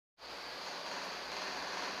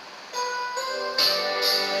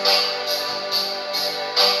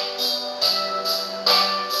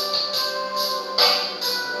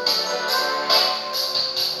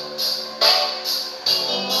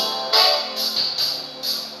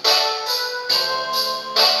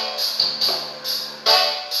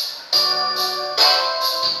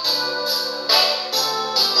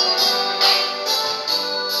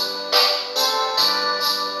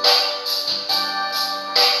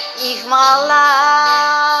If my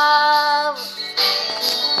love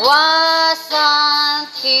wasn't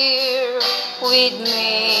here with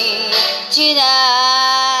me tonight,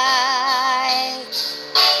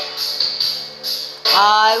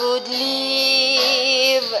 I would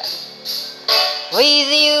live with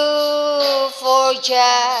you for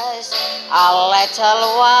just a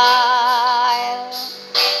little while.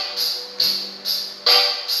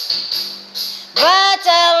 But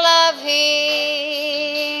I love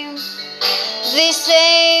him the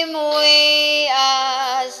same way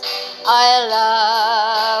as I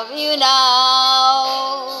love you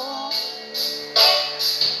now.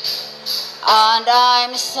 And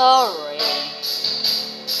I'm sorry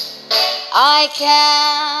I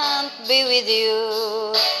can't be with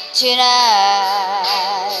you tonight.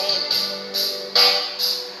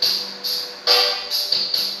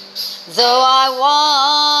 Though I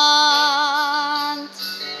want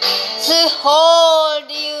to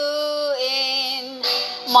hold you in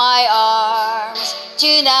my arms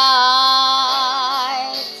tonight,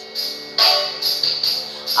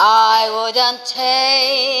 I wouldn't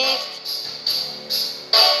take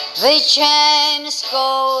the chance,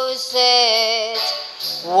 'cause it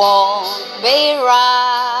won't be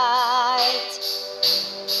right.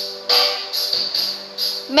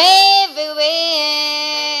 Maybe when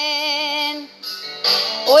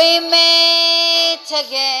we meet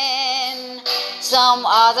again some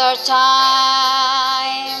other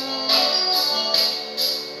time,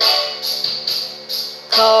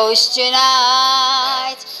 'cause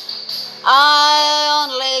tonight I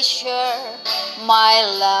only share my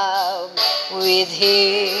love with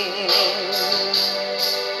him.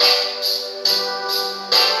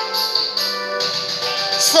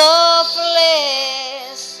 So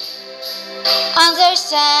please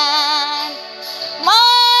understand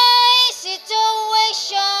my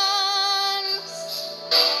situations.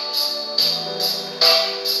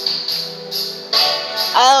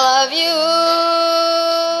 I love you,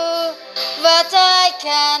 but I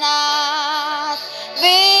cannot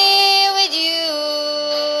be with you.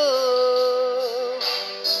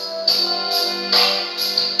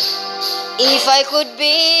 If I could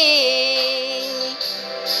be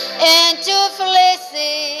in two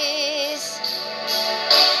places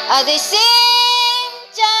at the same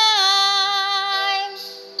time,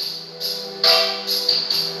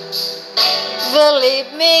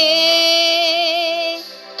 believe me,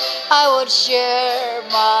 I would share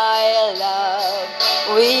my love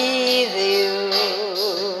with you.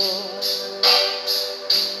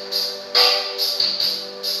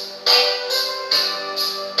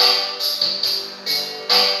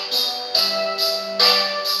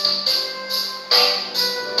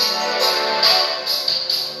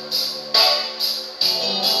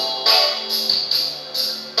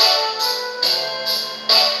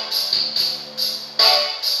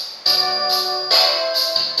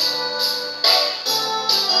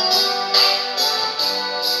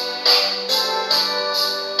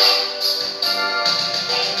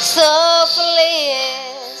 So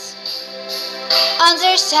please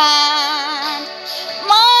understand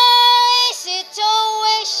my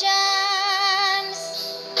situations.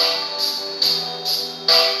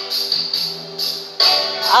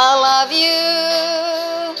 I love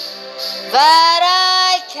you, but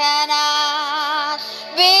I cannot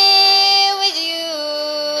be with you.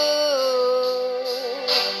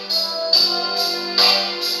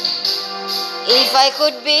 If I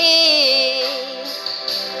could be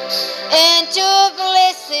in two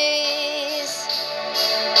places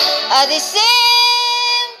at the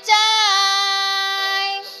same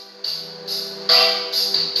time,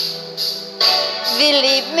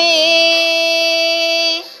 believe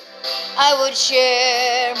me, I would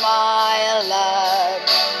share my love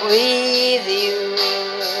with you.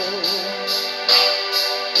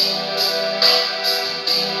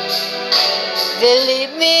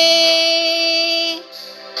 Believe me,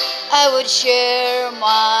 I would share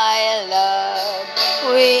my love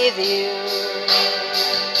with you.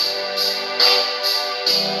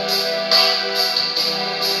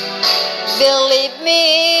 Believe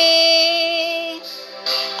me,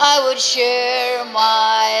 I would share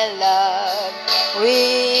my love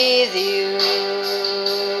with you.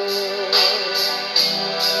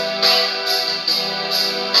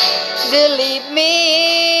 Believe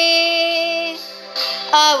me,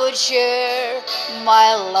 I would share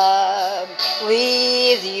my love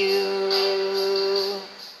with you.